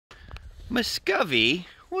Muscovy,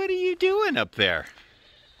 what are you doing up there?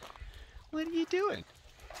 What are you doing?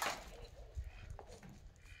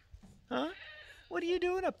 Huh? What are you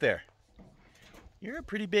doing up there? You're a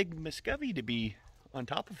pretty big Muscovy to be on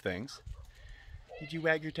top of things. Did you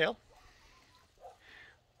wag your tail?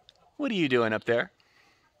 What are you doing up there?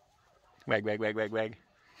 Wag, wag, wag, wag, wag.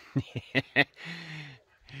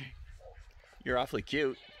 You're awfully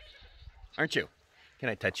cute, aren't you? Can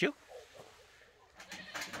I touch you?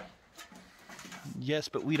 Yes,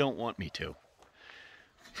 but we don't want me to.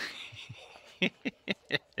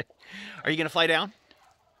 Are you going to fly down?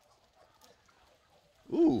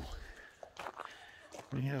 Ooh.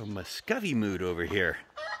 We have a Muscovy mood over here.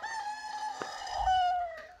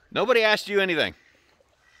 Nobody asked you anything.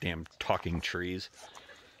 Damn talking trees.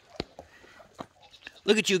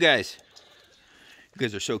 Look at you guys. You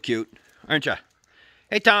guys are so cute, aren't ya?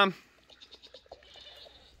 Hey, Tom.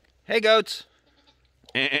 Hey, goats.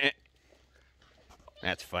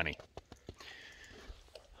 That's funny.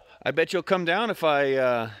 I bet you'll come down if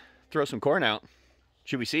I throw some corn out.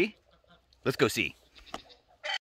 Should we see? Let's go see.